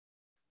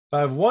If I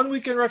have one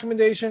weekend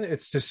recommendation,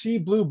 it's to see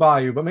Blue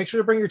Bayou, but make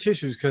sure to bring your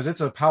tissues because it's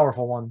a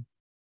powerful one.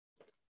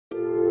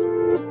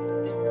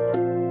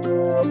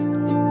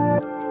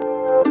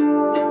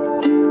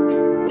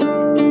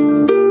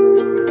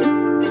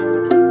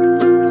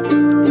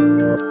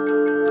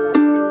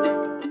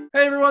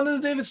 Hey everyone, this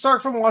is David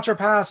Stark from Watch Our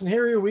Pass, and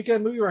here are your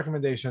weekend movie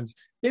recommendations.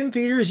 In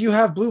theaters, you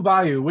have Blue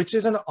Bayou, which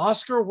is an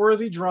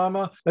Oscar-worthy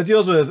drama that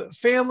deals with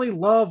family,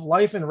 love,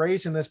 life, and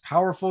race in this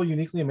powerful,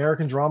 uniquely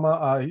American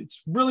drama.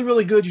 It's really,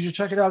 really good. You should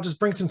check it out. Just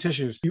bring some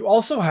tissues. You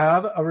also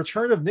have a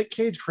return of Nick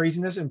Cage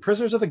craziness in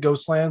Prisoners of the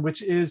Ghostland,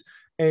 which is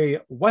a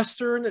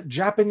Western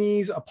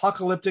Japanese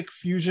apocalyptic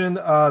fusion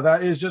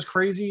that is just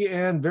crazy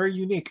and very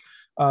unique.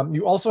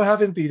 You also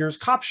have in theaters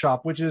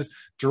Copshop, which is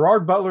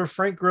Gerard Butler,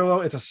 Frank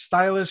Grillo. It's a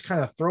stylish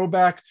kind of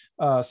throwback,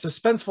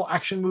 suspenseful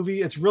action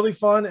movie. It's really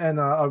fun and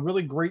a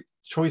really great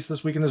choice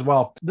this weekend as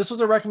well. This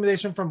was a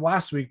recommendation from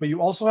last week, but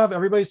you also have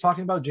Everybody's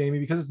Talking About Jamie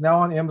because it's now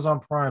on Amazon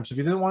Prime. So if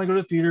you didn't want to go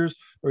to theaters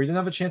or you didn't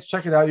have a chance to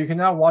check it out, you can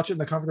now watch it in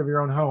the comfort of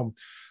your own home.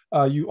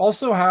 You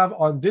also have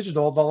on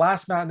digital The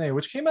Last Matinee,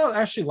 which came out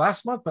actually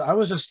last month, but I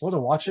was just slow to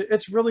watch it.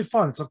 It's really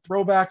fun. It's a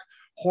throwback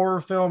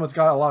horror film. It's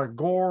got a lot of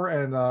gore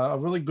and a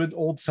really good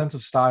old sense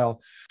of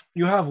style.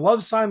 You have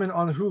Love, Simon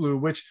on Hulu,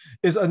 which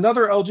is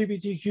another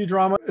LGBTQ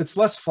drama. It's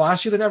less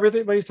flashy than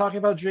Everybody's Talking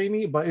About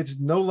Jamie, but it's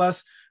no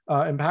less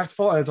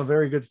impactful, and it's a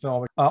very good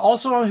film.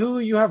 Also on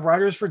Hulu, you have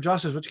Riders for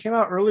Justice, which came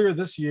out earlier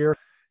this year.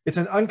 It's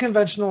an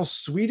unconventional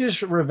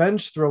Swedish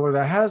revenge thriller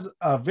that has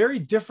a very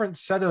different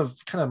set of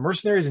kind of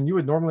mercenaries than you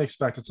would normally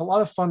expect. It's a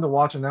lot of fun to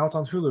watch, and now it's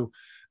on Hulu.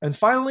 And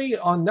finally,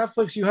 on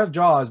Netflix, you have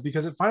Jaws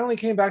because it finally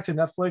came back to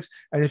Netflix.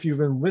 And if you've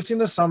been missing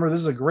the summer, this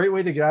is a great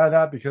way to get out of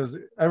that because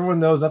everyone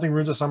knows nothing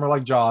ruins a summer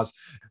like Jaws.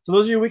 So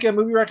those are your weekend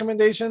movie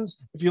recommendations.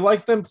 If you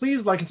like them,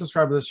 please like and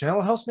subscribe to this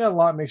channel. It helps me out a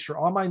lot. Make sure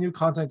all my new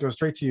content goes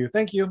straight to you.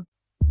 Thank you.